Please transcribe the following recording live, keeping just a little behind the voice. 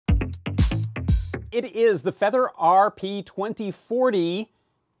It is the Feather RP2040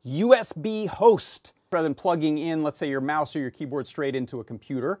 USB host. Rather than plugging in, let's say, your mouse or your keyboard straight into a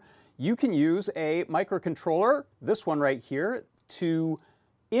computer, you can use a microcontroller, this one right here, to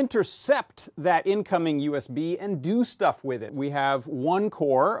intercept that incoming USB and do stuff with it. We have one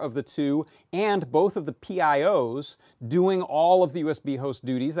core of the two and both of the PIOs doing all of the USB host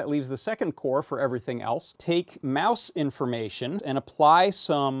duties. That leaves the second core for everything else. Take mouse information and apply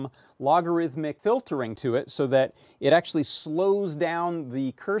some logarithmic filtering to it so that it actually slows down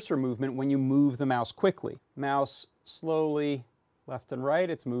the cursor movement when you move the mouse quickly. Mouse slowly left and right,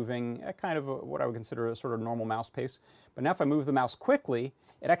 it's moving at kind of what I would consider a sort of normal mouse pace. But now if I move the mouse quickly,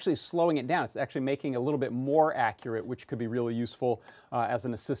 it actually is slowing it down. It's actually making it a little bit more accurate, which could be really useful as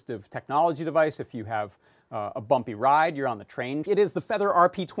an assistive technology device if you have a bumpy ride, you're on the train. It is the Feather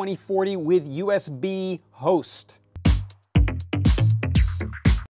RP2040 with USB host.